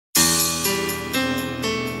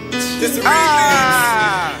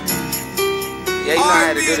Yeah, you know I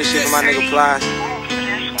had to do this shit for my nigga Plies.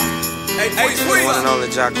 The one and only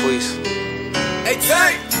Jacquees.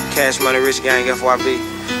 Cash Money Rich Gang FYB.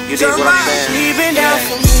 You dig what I'm saying? She been down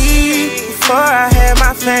for me before I had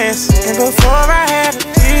my fans, and before I had a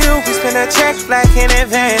deal, we spent a check black in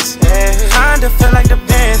advance. Kinda felt like the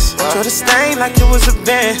bands, throw the stain like it was a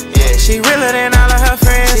band. She realer than all of her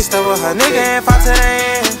friends. She stuck with her nigga and fought to the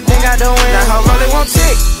end. Think I don't win. Now her rolling won't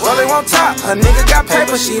tick, rolling won't top. Her nigga got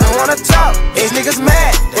paper, she don't wanna talk. These niggas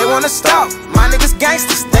mad, they wanna stop. My niggas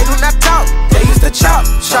gangsters, they do not talk. They used to chop,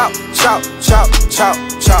 chop, chop, chop, chop,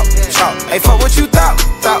 chop, chop. Hey, fuck what you thought,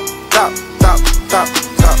 thought, thought, thought, thought,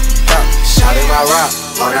 thought, thought. Shawty my rock,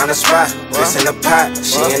 hold down the spot. This in the pot,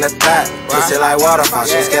 she in the thought. Kiss it like waterfall,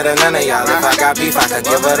 she ain't scared of none of y'all. If I got beef, I could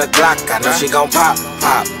give her the Glock. I know she gon' pop,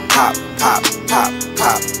 pop, pop, pop, pop,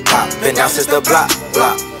 pop, pop. Been down since the block,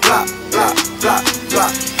 block, block, block, block,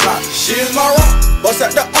 block, block. She is my rock, bust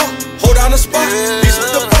at the hold down the spot. Beast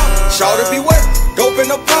with the pop, shawty be wet, dope in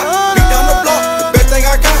the pot. Beat down the block, the best thing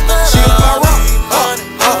I got. She is my rock,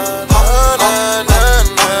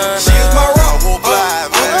 she is my rock.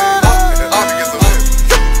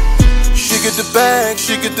 She get the bag,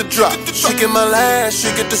 she get the drop. She get my last, she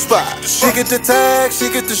get the spot. She get the tag, she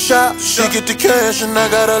get the shot. She get the cash and I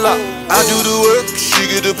got a lot. I do the work, she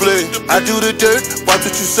get the play. I do the dirt, watch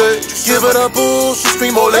what you say. Give her the bull, she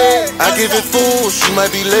scream ole. I give it full, she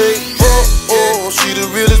might be late. Oh, she the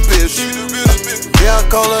realest bitch. Yeah, I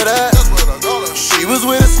call her that. She was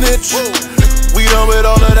with a snitch. We done with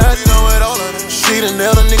all of that. She done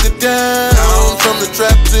held a nigga down from the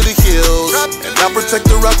trap to the hills. And I protect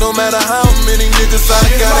the rock no matter how many niggas I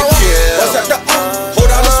gotta kill. Bust at the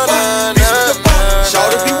hold down the spot. Beast with the pop,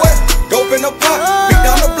 shawty be wet, dope in the pot. Beat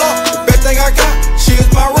down the block, the best thing I got. She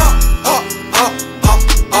is my rock,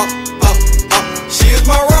 she is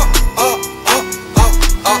my rock,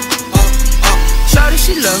 Shawty,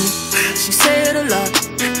 she love me, she say it a lot.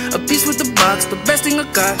 A piece with the box, the best thing I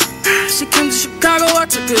got. She came to Chicago, I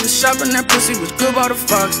took her to shopping. That pussy was good by the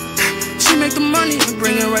Fox. She make the money and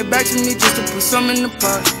bring it right back to me just to put some in the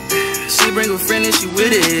pot. She bring a friend and she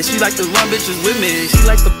with it. She like to run bitches with me. She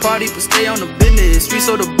like to party but stay on the business. Streets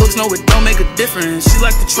so the books know it don't make a difference. She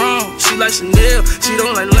like the Tron, she like Chanel. She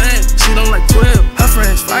don't like land, she don't like 12. Her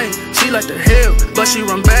friends fighting, she like the hell, but she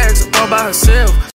run bags all by herself.